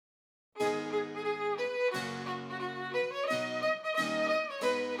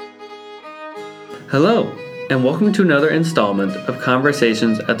Hello, and welcome to another installment of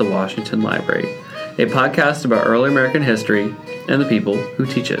Conversations at the Washington Library, a podcast about early American history and the people who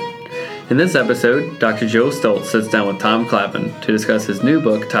teach it. In this episode, Dr. Joe Stoltz sits down with Tom Clavin to discuss his new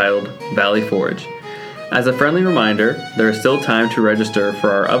book titled Valley Forge. As a friendly reminder, there is still time to register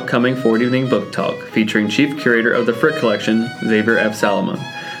for our upcoming Ford Evening Book Talk featuring Chief Curator of the Frick Collection, Xavier F. Salomon,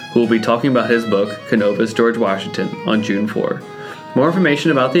 who will be talking about his book, Canova George Washington, on June 4. More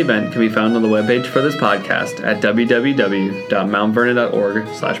information about the event can be found on the webpage for this podcast at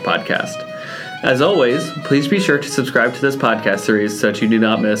www.mountvernon.org/podcast. As always, please be sure to subscribe to this podcast series so that you do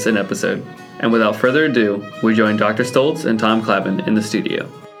not miss an episode. And without further ado, we join Dr. Stoltz and Tom Clavin in the studio.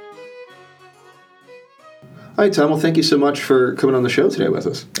 Hi, Tom. Well, thank you so much for coming on the show today with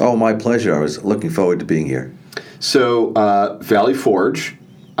us. Oh, my pleasure. I was looking forward to being here. So, Valley Forge,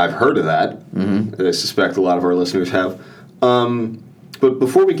 I've heard of that. Mm-hmm. I suspect a lot of our listeners have. But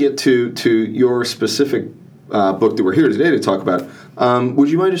before we get to your specific book that we're here today to talk about, would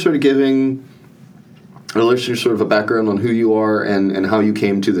you mind just sort of giving our listeners sort of a background on who you are and how you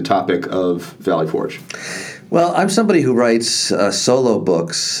came to the topic of Valley Forge? Well, I'm somebody who writes solo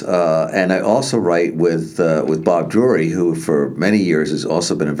books, and I also write with Bob Drury, who for many years has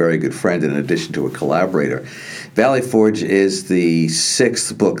also been a very good friend in addition to a collaborator. Valley Forge is the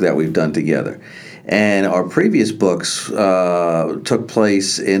sixth book that we've done together. And our previous books took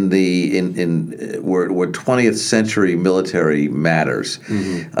place were 20th century military matters.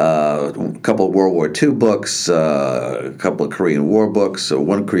 Mm-hmm. A couple of World War II books, a couple of Korean War books,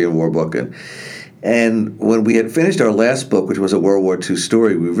 one Korean War book, and when we had finished our last book, which was a World War II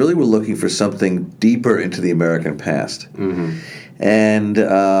story, we really were looking for something deeper into the American past. Mm-hmm. And,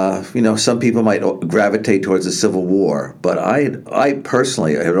 some people might gravitate towards the Civil War, but I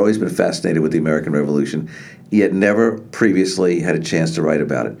personally had always been fascinated with the American Revolution, yet never previously had a chance to write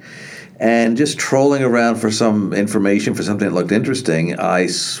about it. And just trolling around for some information, for something that looked interesting, I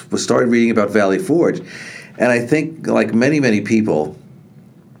started reading about Valley Forge. And I think, like many, many people,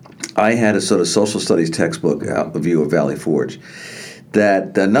 I had a sort of social studies textbook view of Valley Forge,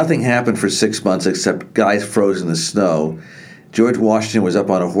 that nothing happened for 6 months except guys froze in the snow. George Washington was up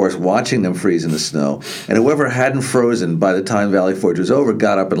on a horse watching them freeze in the snow, and whoever hadn't frozen by the time Valley Forge was over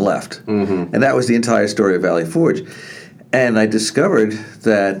got up and left. Mm-hmm. And that was the entire story of Valley Forge. And I discovered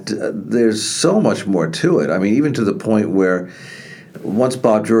that there's so much more to it. I mean, even to the point where once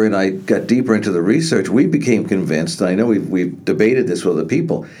Bob Drury and I got deeper into the research, we became convinced, and I know we've debated this with other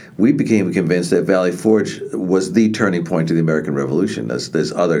people, we became convinced that Valley Forge was the turning point of the American Revolution.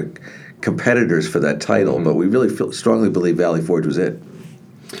 There's other competitors for that title, mm-hmm. but we really strongly believe Valley Forge was it.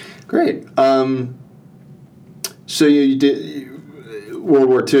 Great. So you did World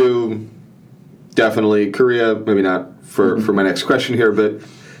War II, definitely. Korea, maybe not for my next question here, but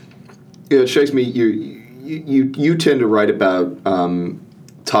it strikes me you tend to write about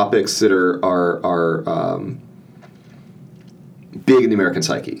topics that are big in the American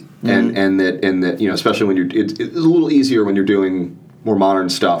psyche, mm-hmm. and that especially when it's a little easier when you're doing more modern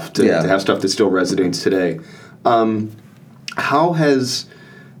stuff to have stuff that still resonates today. How has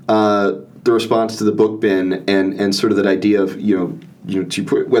the response to the book been, and sort of that idea of to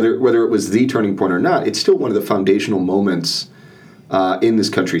put, whether it was the turning point or not, it's still one of the foundational moments in this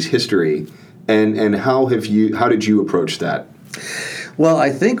country's history. And how did you approach that? Well, I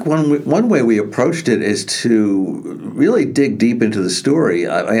think one way we approached it is to really dig deep into the story.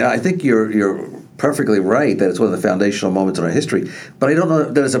 I think you're perfectly right that it's one of the foundational moments in our history, but I don't know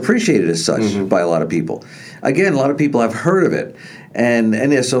that it's appreciated as such mm-hmm. by a lot of people. Again, a lot of people have heard of it, and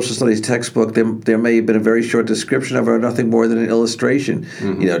in a social studies textbook, there may have been a very short description of it, or nothing more than an illustration.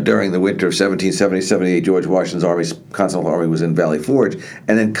 Mm-hmm. During the winter of 1770-78, George Washington's Continental Army was in Valley Forge,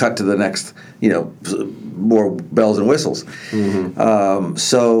 and then cut to the next, more bells and whistles. Mm-hmm.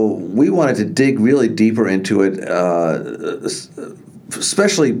 So we wanted to dig really deeper into it,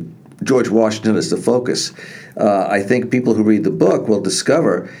 especially George Washington as the focus. I think people who read the book will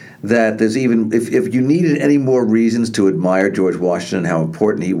discover that there's even, if you needed any more reasons to admire George Washington and how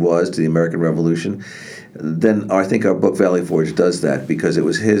important he was to the American Revolution, then I think our book Valley Forge does that, because it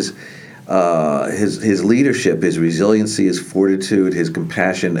was his leadership, his resiliency, his fortitude, his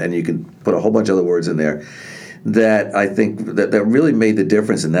compassion, and you can put a whole bunch of other words in there, that I think that really made the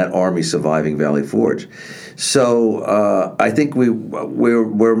difference in that army surviving Valley Forge. So I think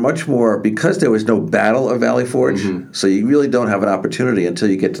we're much more, because there was no battle of Valley Forge, mm-hmm. so you really don't have an opportunity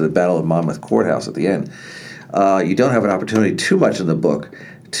until you get to the Battle of Monmouth Courthouse at the end. You don't have an opportunity too much in the book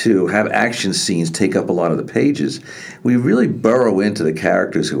to have action scenes take up a lot of the pages. We really burrow into the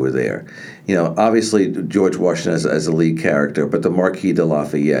characters who were there. obviously George Washington as the lead character, but the Marquis de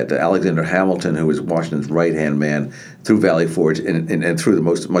Lafayette, Alexander Hamilton, who was Washington's right-hand man through Valley Forge and through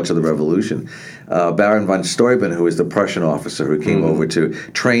much of the Revolution, Baron von Steuben, who was the Prussian officer who came over to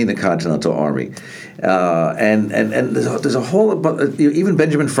train the Continental Army, and there's a whole even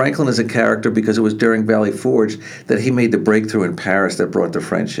Benjamin Franklin is a character because it was during Valley Forge that he made the breakthrough in Paris that brought the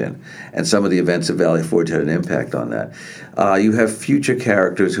French in, and some of the events at Valley Forge had an impact on that. You have future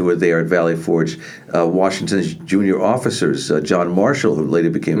characters who were there at Valley Forge, Washington's junior officers, John Marshall, who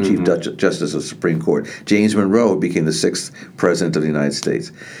later became Chief Justice of the Supreme Court, James Monroe, who became the 6th President of the United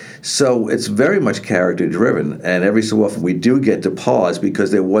States. So it's very much character-driven, and every so often we do get to pause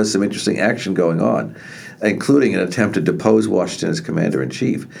because there was some interesting action going on, including an attempt to depose Washington as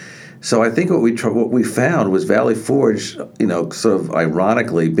Commander-in-Chief. So I think what we found was Valley Forge, sort of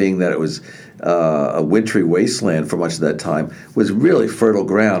ironically, being that it was a wintry wasteland for much of that time, was really fertile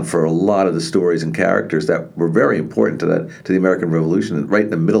ground for a lot of the stories and characters that were very important to the American Revolution, right in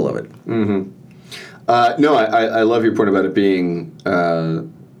the middle of it. Mm-hmm. No, I love your point about it being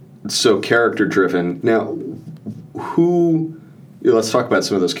so character-driven. Now, let's talk about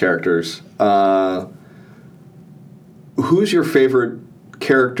some of those characters. Who's your favorite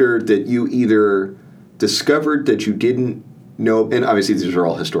character that you either discovered that you didn't know, and obviously these are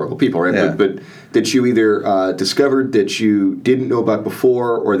all historical people, right? Yeah. But that you either discovered that you didn't know about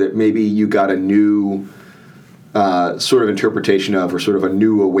before, or that maybe you got a new sort of interpretation of, or sort of a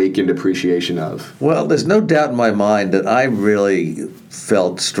new awakened appreciation of? Well, there's no doubt in my mind that I really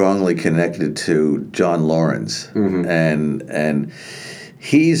felt strongly connected to John Laurens, and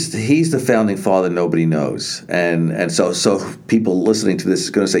he's the founding father nobody knows, and so people listening to this is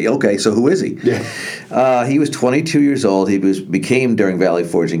going to say, okay, so who is he? Yeah. He was 22 years old. He became during Valley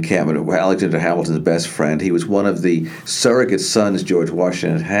Forge encampment Alexander Hamilton's best friend. He was one of the surrogate sons George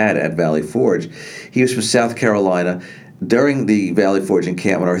Washington had at Valley Forge. He was from South Carolina. During the Valley Forge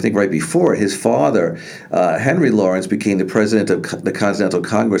encampment, or I think right before, his father, Henry Laurens, became the president of the Continental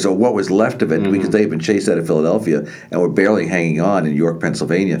Congress, or what was left of it, because they had been chased out of Philadelphia and were barely hanging on in York,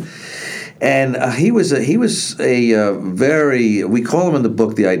 Pennsylvania. And he was a very, we call him in the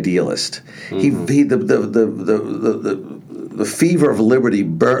book the idealist. The fever of liberty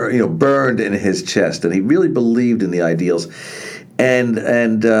burned in his chest, and he really believed in the ideals.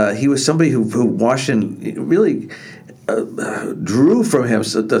 And he was somebody who Washington really drew from him.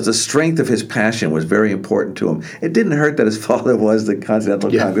 So the strength of his passion was very important to him. It didn't hurt that his father was the Continental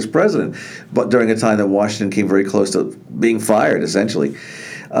Congress president, but during a time that Washington came very close to being fired, essentially.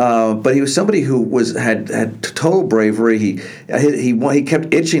 But he was somebody who had total bravery. He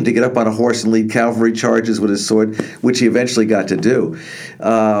kept itching to get up on a horse and lead cavalry charges with his sword, which he eventually got to do.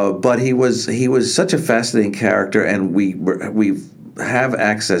 But he was such a fascinating character, and we have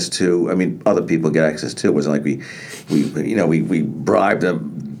access to. I mean, other people get access to. It wasn't like we bribed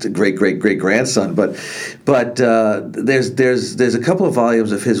him. Great grandson, but there's a couple of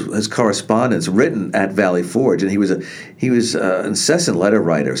volumes of his correspondence written at Valley Forge, and he was an incessant letter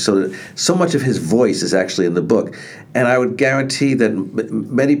writer. So much of his voice is actually in the book, and I would guarantee that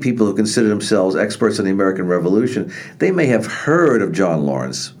many people who consider themselves experts in the American Revolution, they may have heard of John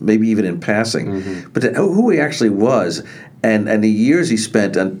Laurens, maybe even in passing, but who he actually was, and the years he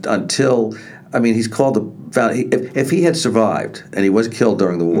spent until. I mean, he's called if he had survived and he was killed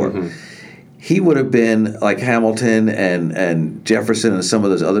during the war, he would have been like Hamilton and Jefferson and some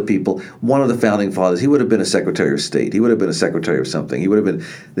of those other people, one of the founding fathers. He would have been a Secretary of State. He would have been a Secretary of something. He would have been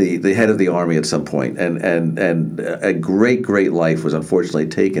the head of the Army at some point. And a great life was unfortunately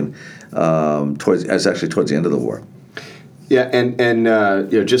taken towards the end of the war. Yeah, and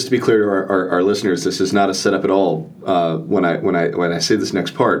just to be clear to our listeners, this is not a setup at all when I say this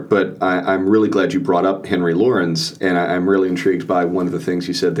next part, but I'm really glad you brought up Henry Laurens, and I'm really intrigued by one of the things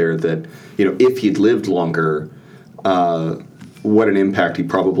you said there, that if he'd lived longer, what an impact he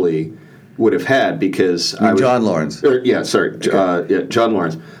probably would have had, because John Laurens. John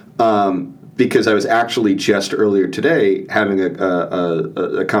Laurens. Because I was actually just earlier today having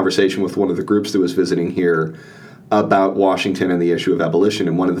a conversation with one of the groups that was visiting here about Washington and the issue of abolition,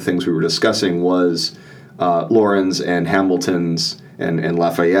 and one of the things we were discussing was Laurens and Hamilton's and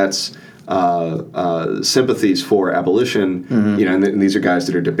Lafayette's sympathies for abolition. And these are guys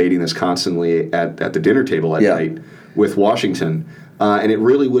that are debating this constantly at the dinner table at night with Washington. And it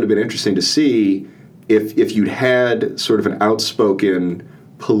really would have been interesting to see if you'd had sort of an outspoken,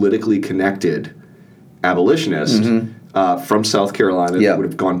 politically connected abolitionist from South Carolina that would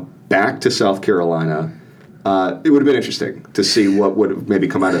have gone back to South Carolina it would have been interesting to see what would have maybe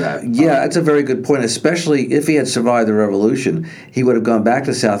come out of that. Yeah, that's a very good point, especially if he had survived the revolution. He would have gone back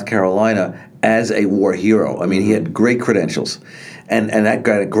to South Carolina as a war hero. I mean, he had great credentials. And that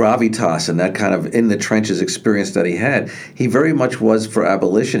kind of gravitas and that kind of in-the-trenches experience that he had, he very much was for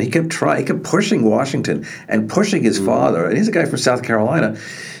abolition. He kept pushing Washington and pushing his father, and he's a guy from South Carolina,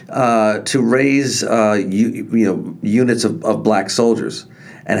 to raise units of black soldiers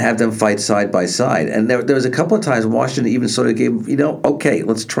and have them fight side by side. And there was a couple of times Washington even sort of gave, okay,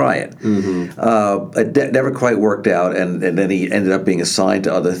 let's try it. It never quite worked out, and then he ended up being assigned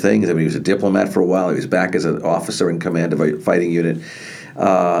to other things. I mean, he was a diplomat for a while. He was back as an officer in command of a fighting unit.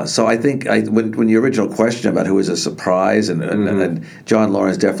 So I think when your original question about who is a surprise, and John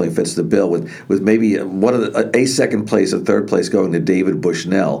Lawrence definitely fits the bill with maybe a second place, a third place going to David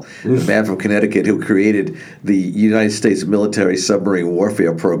Bushnell, the man from Connecticut who created the United States military submarine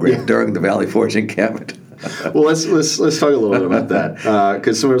warfare program during the Valley Forge encampment. Well, let's talk a little bit about that,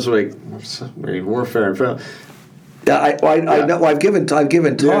 because some of us are like submarine warfare. I know. I've given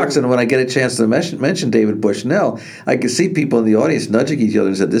talks, and when I get a chance to mention David Bushnell, I can see people in the audience nudging each other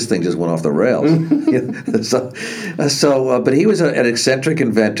and said, "This thing just went off the rails." But he was an eccentric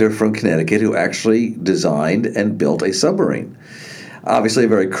inventor from Connecticut who actually designed and built a submarine. Obviously, a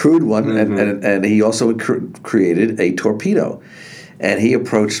very crude one, and he also created a torpedo. And he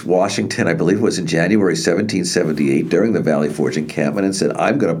approached Washington, I believe it was in January 1778, during the Valley Forge encampment, and said,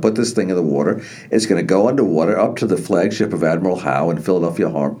 I'm going to put this thing in the water. It's going to go underwater up to the flagship of Admiral Howe in Philadelphia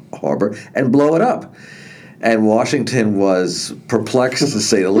Harbor and blow it up. And Washington was perplexed, to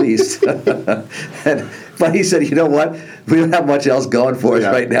say the least. But he said, you know what? We don't have much else going for us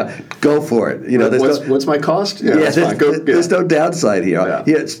right now. Go for it. What's my cost? There's no downside here.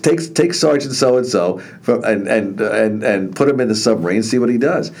 Yeah. Take Sergeant so-and-so and put him in the submarine and see what he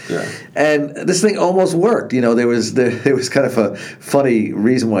does. Yeah. And this thing almost worked. There was kind of a funny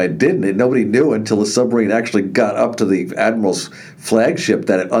reason why it didn't. Nobody knew until the submarine actually got up to the Admiral's flagship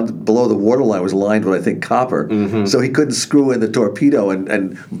that below the waterline was lined with, I think, copper. So he couldn't screw in the torpedo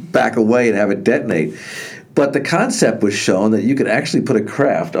and back away and have it detonate. But the concept was shown that you could actually put a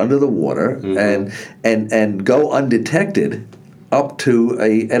craft under the water and go undetected up to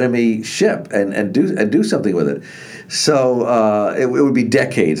a enemy ship and do something with it. So it would be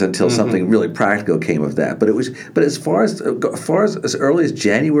decades until something really practical came of that. But as far as early as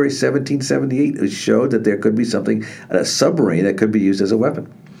January 1778, it showed that there could be a submarine that could be used as a weapon.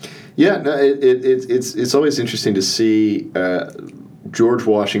 Yeah, no, it's always interesting to see George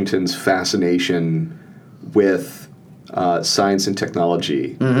Washington's fascination with science and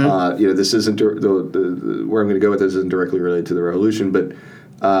technology. This isn't where I'm going to go with this isn't directly related to the Revolution, but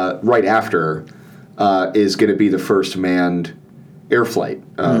right after is going to be the first manned air flight.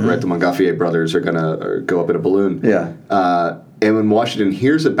 Right, the Montgolfier brothers are going to go up in a balloon. Yeah, and when Washington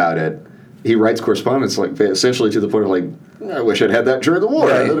hears about it, he writes correspondence essentially to the point of I wish I'd had that during the war.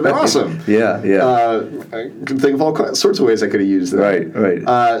 Right. That would have been awesome. Yeah. I can think of all sorts of ways I could have used that.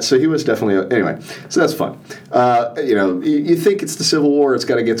 Right. So he was definitely anyway. So that's fun. You think it's the Civil War? It's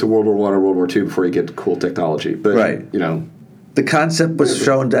got to get to World War I or World War II before you get to cool technology. But the concept was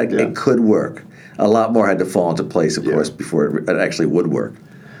shown that it could work. A lot more had to fall into place, of course, before it actually would work.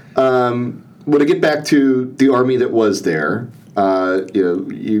 Well, to get back to the army that was there,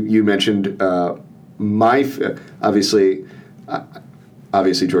 you mentioned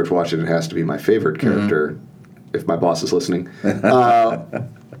obviously George Washington has to be my favorite character if my boss is listening.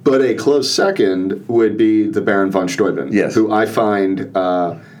 But a close second would be the Baron von Steuben, who I find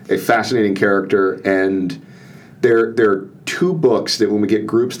a fascinating character. And there are two books that when we get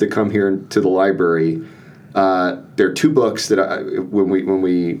groups that come here to the library, there are two books that when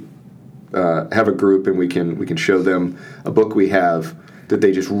we have a group and we can show them a book we have that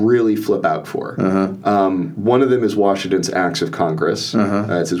they just really flip out for. One of them is Washington's Acts of Congress.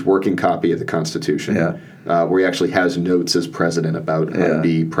 It's his working copy of the Constitution, where he actually has notes as president about how to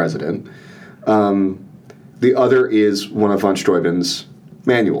be president. The other is one of von Steuben's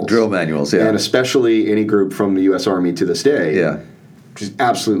manuals. Drill manuals, And especially any group from the U.S. Army to this day just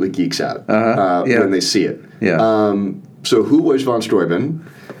absolutely geeks out when they see it. So who was von Steuben?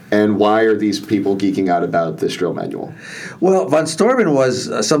 And why are these people geeking out about this drill manual? Well, von Steuben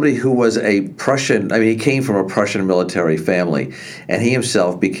was somebody who was a Prussian. He came from a Prussian military family, and he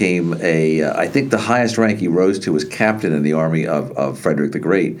himself became I think the highest rank he rose to was captain in the army of Frederick the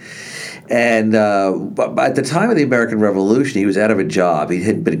Great. And at the time of the American Revolution, he was out of a job. He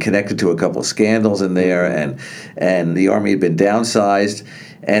had been connected to a couple of scandals in there, and the army had been downsized.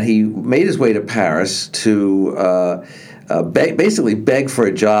 And he made his way to Paris to basically beg for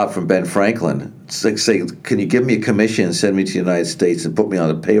a job from Ben Franklin. Say, can you give me a commission and send me to the United States and put me on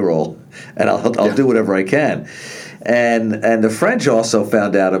the payroll, and I'll do whatever I can. And the French also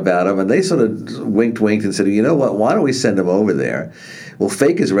found out about him, and they sort of winked and said, you know what, why don't we send him over there? We'll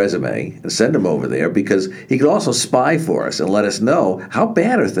fake his resume and send him over there because he could also spy for us and let us know how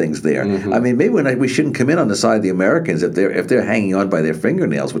bad are things there. I mean, maybe we shouldn't come in on the side of the Americans if they're hanging on by their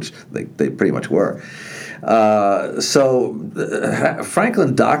fingernails, which they pretty much were. So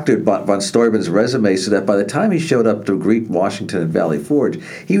Franklin doctored von Steuben's resume so that by the time he showed up to greet Washington at Valley Forge,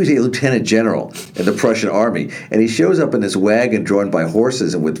 he was a lieutenant general in the Prussian army. And he shows up in this wagon drawn by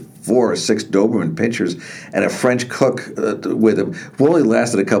horses and with 4 or 6 Doberman pinschers and a French cook with him, who only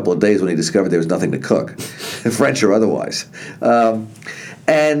lasted a couple of days when he discovered there was nothing to cook, French or otherwise.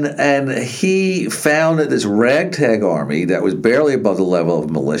 And he found this ragtag army that was barely above the level of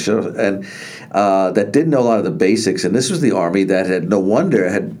militia and that didn't know a lot of the basics. And this was the army that had, no wonder,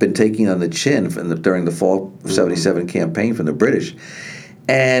 had been taking on the chin during the fall of 77 campaign from the British.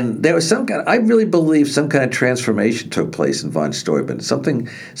 And there was I really believe some kind of transformation took place in von Steuben. Something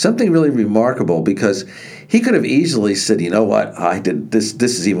really remarkable, because he could have easily said, you know what, I did this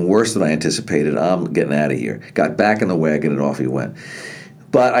is even worse than I anticipated. I'm getting out of here. Got back in the wagon and off he went.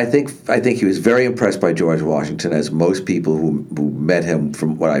 But I think he was very impressed by George Washington, as most people who met him,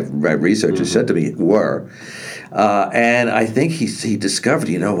 from what I've read, researchers said to me, were. And I think he discovered,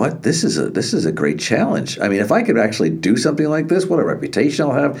 you know what, this is a great challenge. I mean, if I could actually do something like this, what a reputation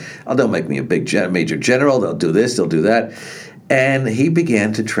I'll have. They'll make me a big major general. They'll do this. They'll do that. And he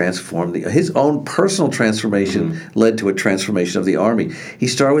began to transform his own personal transformation led to a transformation of the army. He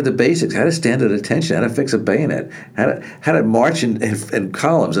started with the basics: how to stand at attention, how to fix a bayonet, how to march in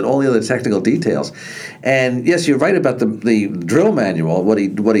columns, and all the other technical details. And yes, you're right about the drill manual. What he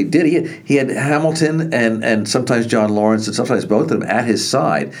did, he had Hamilton and sometimes John Lawrence and sometimes both of them at his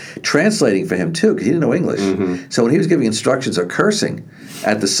side, translating for him too, because he didn't know English. So when he was giving instructions or cursing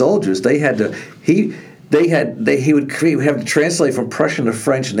at the soldiers, he would have to translate from Prussian to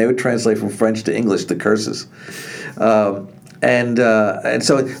French, and they would translate from French to English the curses. And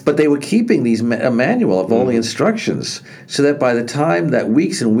so, but they were keeping a manual of all the instructions, so that by the time that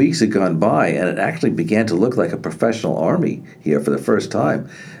weeks and weeks had gone by, and it actually began to look like a professional army here for the first time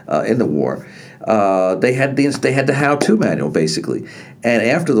in the war, they had the how-to manual basically. And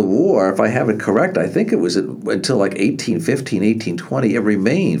after the war, if I have it correct, I think it was until like 1815, 1820, it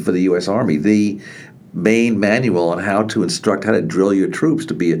remained for the U.S. Army the main manual on how to drill your troops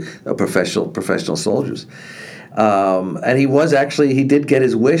to be a professional soldiers. And he did get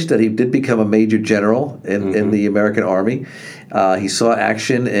his wish that he did become a major general in the American Army. He saw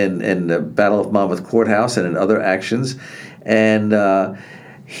action in the Battle of Monmouth Courthouse and in other actions. And the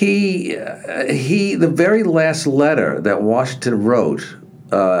very last letter that Washington wrote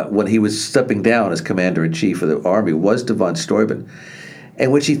when he was stepping down as commander-in-chief of the Army was to von Steuben,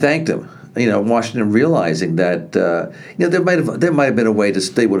 in which he thanked him. Washington realizing that there might have been a way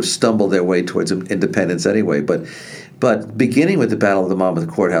they would have stumbled their way towards independence anyway, but beginning with the Battle of the Monmouth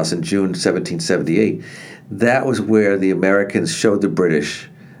Courthouse in June 1778, that was where the Americans showed the British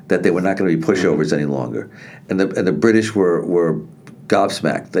that they were not going to be pushovers any longer, and the British were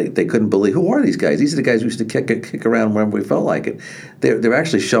gobsmacked. They couldn't believe, who are these guys? These are the guys who used to kick around whenever we felt like it. They're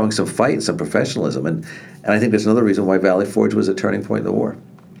actually showing some fight and some professionalism, and I think that's another reason why Valley Forge was a turning point in the war.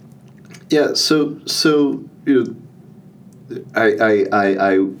 Yeah, so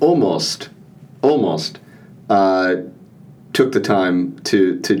I almost took the time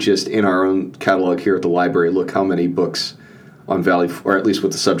to just in our own catalog here at the library look how many books on Valley, or at least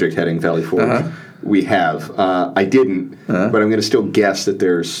with the subject heading Valley Forge, we have. I didn't, but I'm going to still guess that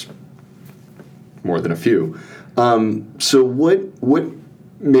there's more than a few. So what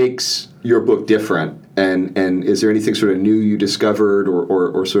makes your book different? And is there anything sort of new you discovered,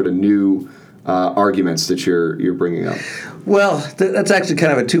 or sort of new arguments that you're bringing up? Well, that's actually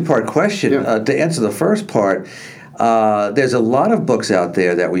kind of a two-part question. Yeah. To answer the first part, there's a lot of books out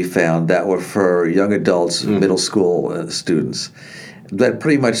there that we found that were for young adults, middle school students, that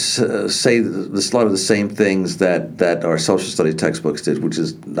pretty much say a lot of the same things that our social studies textbooks did, which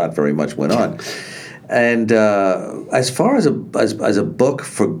is not very much went on. And as far as a book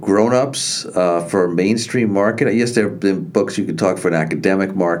for grown-ups, for a mainstream market, yes, there have been books you could talk for an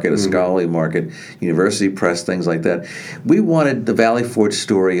academic market, a scholarly market, university press, things like that. We wanted the Valley Forge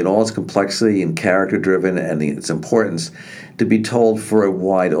story in all its complexity and character-driven and its importance to be told for a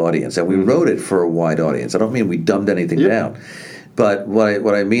wide audience. And we wrote it for a wide audience. I don't mean we dumbed anything down. But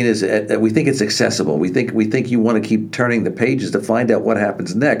what I mean is we think it's accessible. We think you want to keep turning the pages to find out what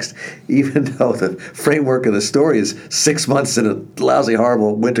happens next, even though the framework of the story is 6 months in lousy,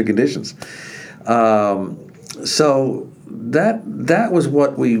 horrible winter conditions. So that was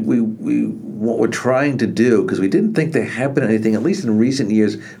what what we're trying to do, because we didn't think there had been anything, at least in recent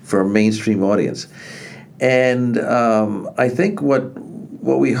years, for a mainstream audience. And I think what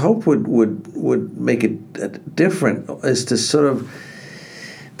we hope would make it different is to sort of,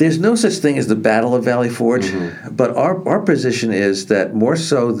 there's no such thing as the Battle of Valley Forge, but our position is that more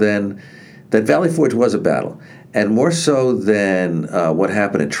so than that Valley Forge was a battle, and more so than what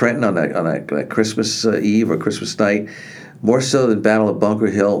happened at Trenton on that Christmas Eve or Christmas night, more so than Battle of Bunker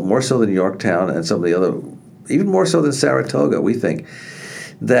Hill, more so than Yorktown and some of the other, even more so than Saratoga, we think,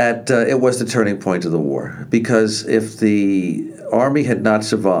 that it was the turning point of the war. Because if the Army had not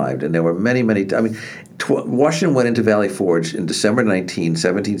survived, and there were many, Washington went into Valley Forge in December 19,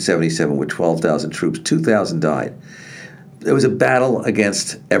 1777 with 12,000 troops. 2,000 died. It was a battle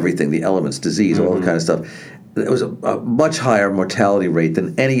against everything, the elements, disease, all that kind of stuff. It was a much higher mortality rate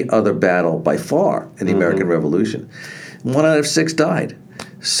than any other battle by far in the American Revolution. 1 out of 6 died.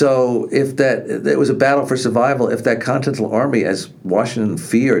 So it was a battle for survival. If that Continental Army, as Washington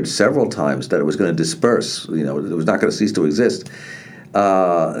feared several times that it was going to disperse, it was not going to cease to exist,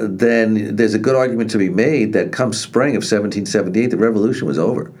 then there's a good argument to be made that come spring of 1778, the revolution was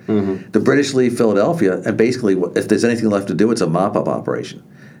over. The British leave Philadelphia, and basically, if there's anything left to do, it's a mop-up operation.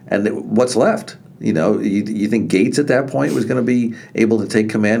 And what's left? You think Gates at that point was going to be able to take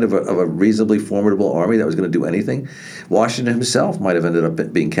command of a reasonably formidable army that was going to do anything? Washington himself might have ended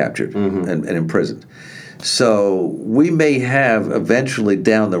up being captured and imprisoned. So we may have eventually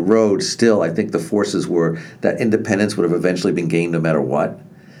down the road still, I think the forces were that independence would have eventually been gained no matter what.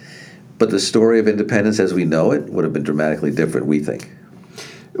 But the story of independence as we know it would have been dramatically different, we think.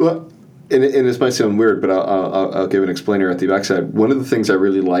 Well, and this might sound weird, but I'll give an explainer at the backside. One of the things I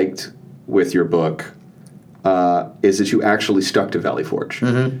really liked with your book is that you actually stuck to Valley Forge.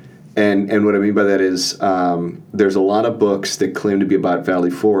 And what I mean by that is there's a lot of books that claim to be about Valley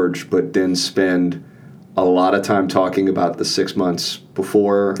Forge, but then spend a lot of time talking about the 6 months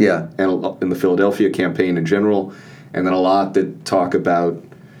before and in the Philadelphia campaign in general, and then a lot that talk about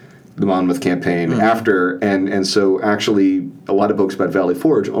the Monmouth campaign after. And so actually a lot of books about Valley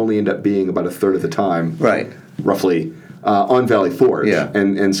Forge only end up being about a third of the time, roughly, on Valley Forge.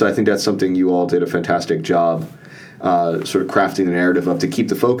 And so I think that's something you all did a fantastic job sort of crafting the narrative of to keep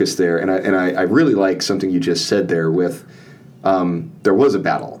the focus there. And I really like something you just said there with there was a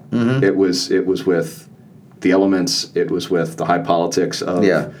battle. It was with the elements. It was with the high politics of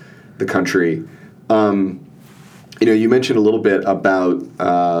the country. You mentioned a little bit about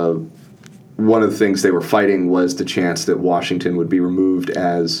one of the things they were fighting was the chance that Washington would be removed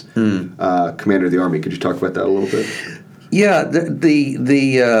as commander of the Army. Could you talk about that a little bit? Yeah,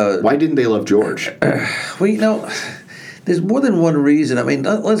 the why didn't they love George? Well, there's more than one reason. I mean,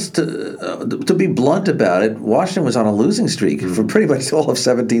 let's to be blunt about it, Washington was on a losing streak for pretty much all of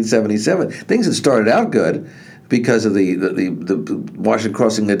 1777. Things had started out good because of the Washington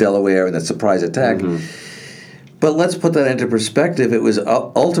crossing the Delaware and that surprise attack. But let's put that into perspective. It was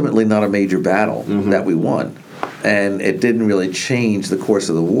ultimately not a major battle that we won, and it didn't really change the course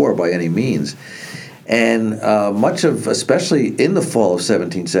of the war by any means. And much of, especially in the fall of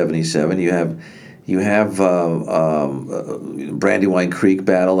 1777, you have Brandywine Creek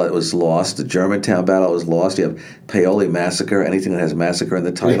battle that was lost. The Germantown battle was lost. You have Paoli massacre. Anything that has massacre in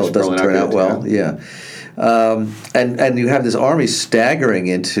the title doesn't turn out well. And you have this army staggering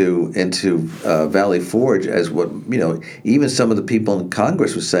into Valley Forge as what even some of the people in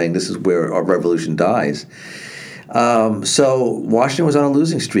Congress were saying this is where our revolution dies. So Washington was on a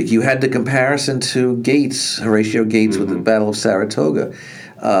losing streak. You had the comparison to Gates, Horatio Gates, with the Battle of Saratoga.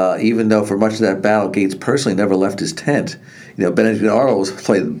 Even though for much of that battle, Gates personally never left his tent. Benedict Arnold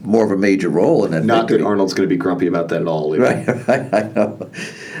played more of a major role in that. Not victory. That Arnold's going to be grumpy about that at all. Right, I know.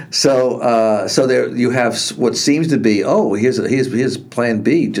 So there you have what seems to be, here's Plan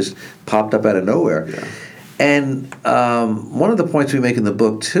B just popped up out of nowhere. Yeah. And one of the points we make in the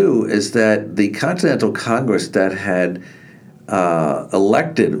book, too, is that the Continental Congress that had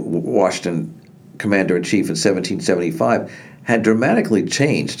elected Washington commander-in-chief in 1775 had dramatically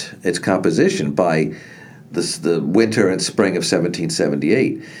changed its composition by the winter and spring of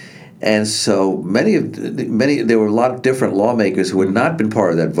 1778. And so there were a lot of different lawmakers who had not been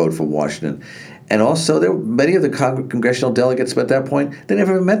part of that vote for Washington. And also, many of the congressional delegates at that point, they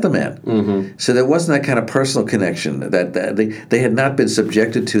never even met the man. So there wasn't that kind of personal connection. That they had not been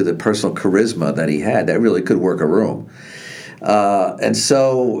subjected to the personal charisma that he had. That really could work a room. And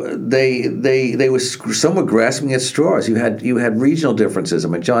so they were somewhat grasping at straws. You had regional differences. I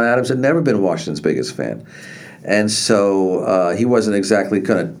mean, John Adams had never been Washington's biggest fan, and so he wasn't exactly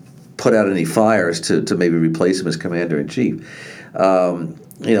going to put out any fires to maybe replace him as commander-in-chief.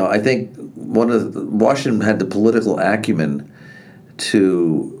 I think Washington had the political acumen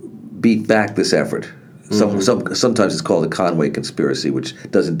to beat back this effort. Sometimes it's called the Conway Conspiracy, which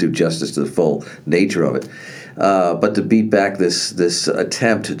doesn't do justice to the full nature of it. But to beat back this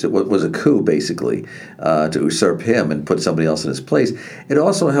attempt to what was a coup, basically, to usurp him and put somebody else in his place. It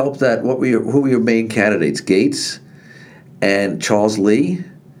also helped that who were your main candidates? Gates and Charles Lee.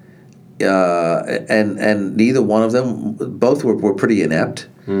 And neither one of them, both were pretty inept.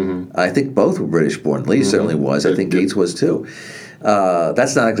 I think both were British-born. Lee certainly was. I think Gates was too.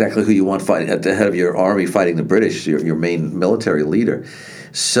 That's not exactly who you want fighting at the head of your army fighting the British, your main military leader.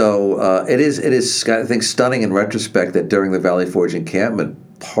 So it is I think stunning in retrospect that during the Valley Forge encampment,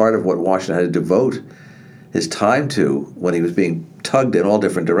 part of what Washington had to devote his time to when he was being tugged in all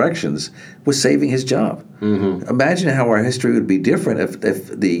different directions was saving his job. Imagine how our history would be different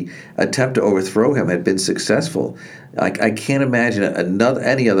if the attempt to overthrow him had been successful. I can't imagine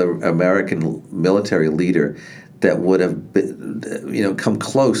any other American military leader that would have been, come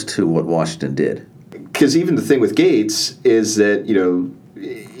close to what Washington did. Because even the thing with Gates is that,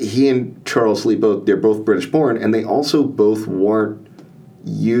 he and Charles Lee they're both British-born, and they also both weren't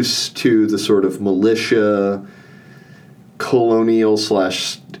used to the sort of militia,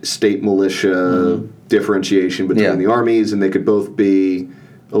 colonial/state militia differentiation between the armies, and they could both be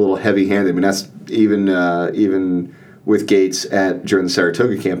a little heavy-handed. I mean, that's even with Gates during the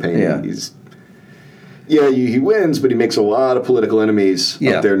Saratoga campaign. He wins, but he makes a lot of political enemies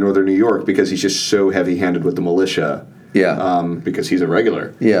up there in northern New York because he's just so heavy-handed with the militia. Because he's a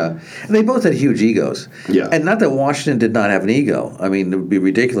regular. And they both had huge egos. And not that Washington did not have an ego. I mean, it would be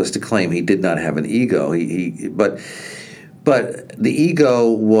ridiculous to claim he did not have an ego. But the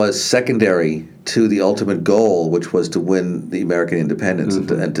ego was secondary to the ultimate goal, which was to win the American independence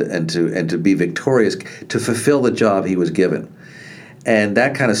and to be victorious, to fulfill the job he was given. And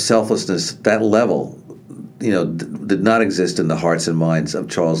that kind of selflessness, that level, did not exist in the hearts and minds of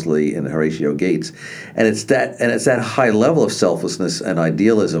Charles Lee and Horatio Gates. And it's that high level of selflessness and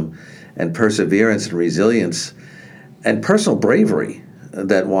idealism and perseverance and resilience and personal bravery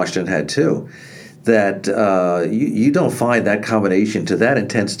that Washington had too, that you don't find that combination to that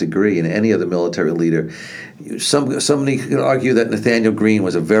intense degree in any other military leader. Somebody could argue that Nathaniel Greene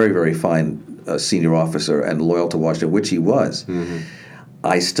was a very, very fine senior officer and loyal to Washington, which he was.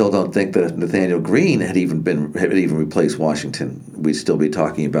 I still don't think that if Nathaniel Greene had even replaced Washington, we'd still be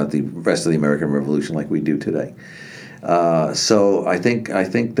talking about the rest of the American Revolution like we do today. So I think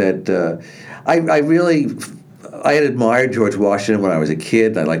that I had admired George Washington when I was a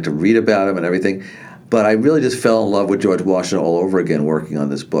kid. I liked to read about him and everything, but I really just fell in love with George Washington all over again working on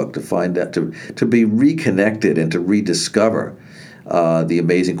this book, to find out, to be reconnected and to rediscover the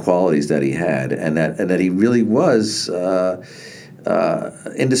amazing qualities that he had, and that he really was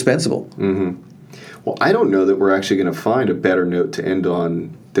indispensable. Well, I don't know that we're actually going to find a better note to end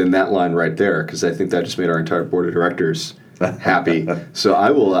on than that line right there, because I think that just made our entire board of directors happy. So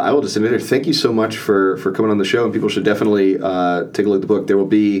I will just end it there. Thank you so much for coming on the show, and people should definitely take a look at the book. There will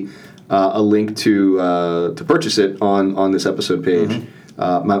be a link to purchase it on this episode page,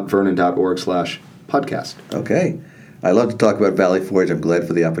 mountvernon.org/podcast. Okay. I love to talk about Valley Forge. I'm glad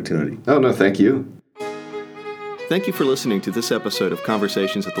for the opportunity. Oh, no, thank you. Thank you for listening to this episode of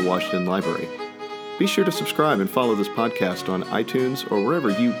Conversations at the Washington Library. Be sure to subscribe and follow this podcast on iTunes or wherever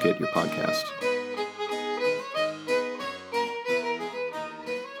you get your podcasts.